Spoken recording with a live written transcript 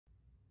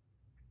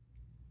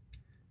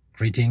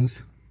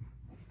Greetings.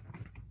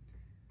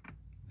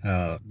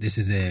 This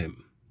is a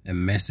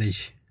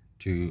message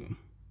to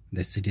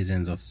the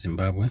citizens of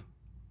Zimbabwe.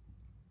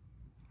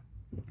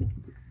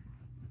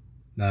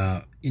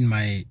 Now, in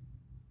my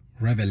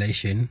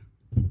revelation,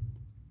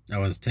 I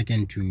was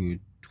taken to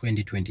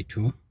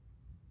 2022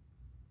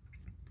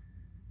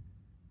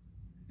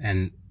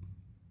 and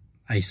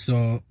I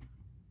saw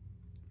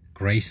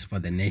grace for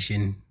the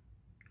nation,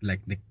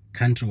 like the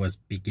country was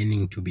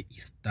beginning to be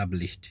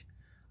established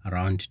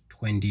around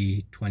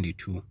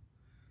 2022.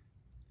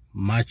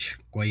 March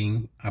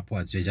going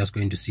upwards, you're just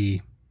going to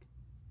see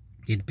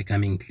it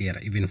becoming clearer.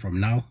 Even from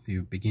now,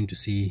 you begin to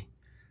see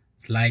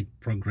slight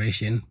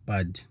progression,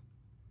 but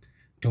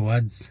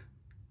towards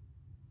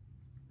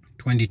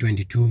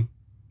 2022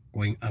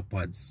 going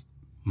upwards,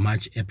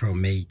 March, April,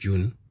 May,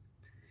 June,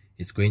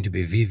 it's going to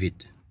be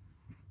vivid.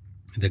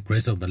 The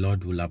grace of the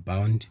Lord will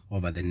abound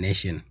over the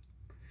nation.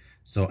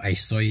 So I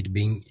saw it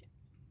being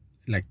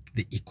like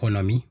the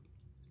economy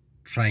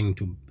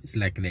it's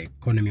like the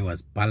economy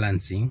was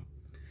balancing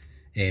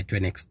to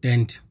an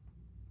extent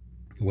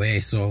where I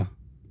saw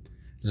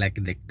like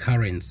the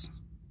currents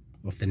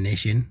of the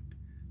nation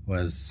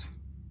was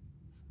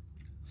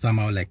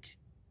somehow like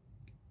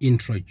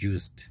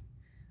introduced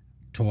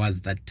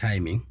towards that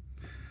timing.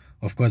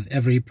 Of course,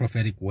 every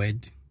prophetic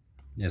word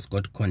has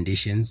got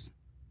conditions,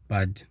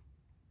 but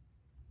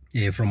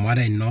from what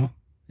I know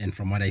and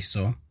from what I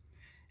saw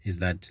is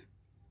that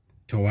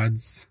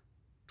towards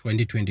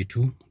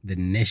 2022 the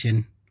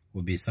nation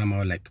will be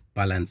somehow like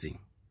balancing.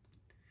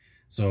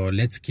 So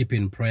let's keep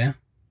in prayer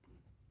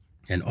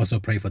and also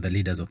pray for the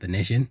leaders of the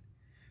nation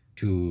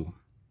to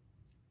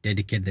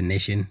dedicate the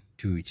nation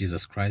to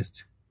Jesus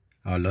Christ,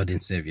 our Lord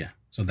and Savior,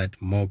 so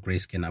that more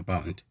grace can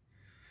abound.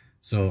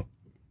 So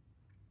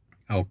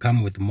I'll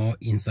come with more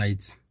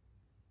insights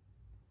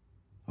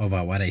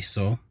over what I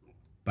saw,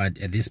 but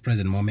at this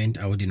present moment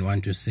I wouldn't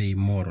want to say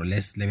more or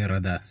less. Let me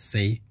rather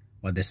say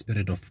what the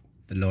Spirit of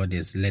the Lord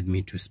has led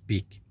me to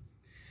speak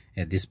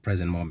at this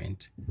present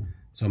moment.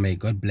 So may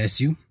God bless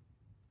you.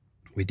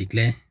 We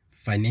declare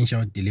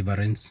financial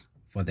deliverance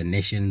for the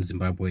nation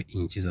Zimbabwe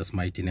in Jesus'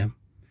 mighty name.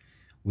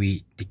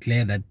 We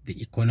declare that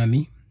the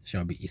economy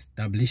shall be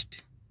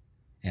established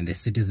and the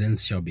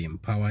citizens shall be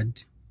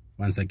empowered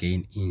once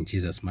again in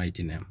Jesus'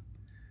 mighty name.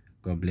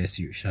 God bless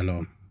you.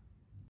 Shalom.